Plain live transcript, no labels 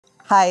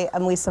Hi,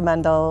 I'm Lisa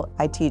Mendel.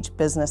 I teach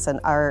business and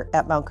art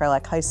at Mount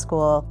Greylock High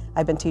School.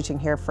 I've been teaching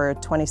here for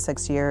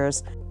 26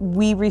 years.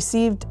 We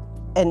received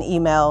an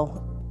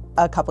email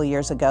a couple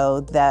years ago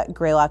that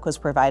Greylock was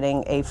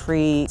providing a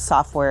free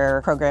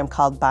software program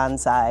called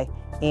Banzai,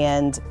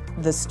 and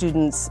the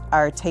students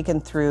are taken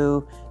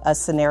through a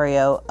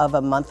scenario of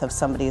a month of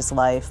somebody's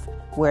life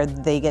where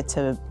they get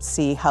to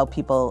see how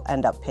people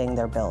end up paying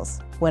their bills.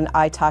 When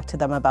I talk to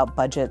them about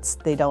budgets,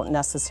 they don't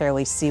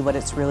necessarily see what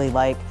it's really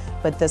like,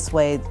 but this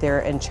way they're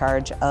in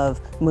charge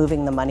of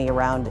moving the money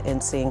around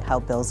and seeing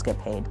how bills get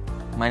paid.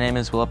 My name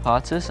is Willa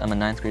Potsis. I'm a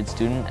 9th grade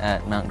student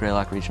at Mount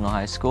Greylock Regional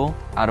High School.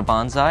 Out of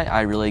Banzai,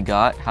 I really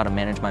got how to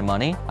manage my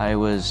money. I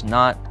was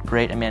not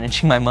great at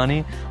managing my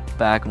money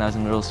back when I was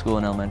in middle school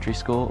and elementary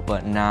school,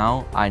 but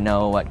now I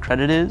know what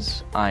credit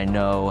is, I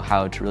know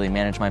how to really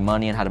manage my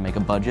money and how to make a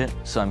budget,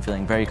 so I'm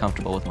feeling very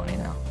comfortable with money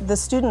now. The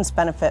students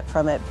benefit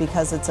from it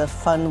because it's a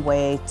fun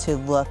way to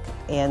look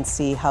and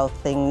see how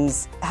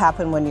things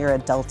happen when you're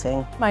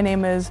adulting. My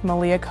name is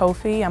Malia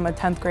Kofi. I'm a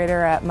 10th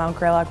grader at Mount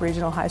Greylock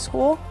Regional High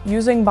School.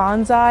 Using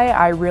Banzai,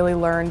 I really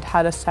learned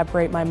how to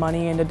separate my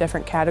money into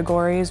different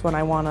categories. When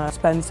I want to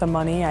spend some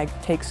money, I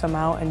take some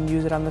out and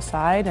use it on the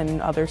side,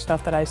 and other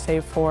stuff that I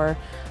save for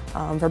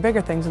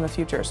bigger things in the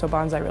future, so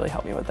Banzai really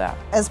helped me with that.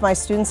 As my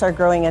students are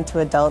growing into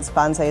adults,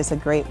 Banzai is a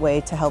great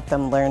way to help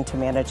them learn to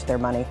manage their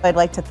money. I'd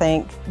like to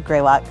thank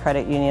Greylock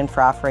Credit Union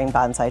for offering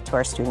Banzai to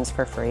our students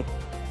for free.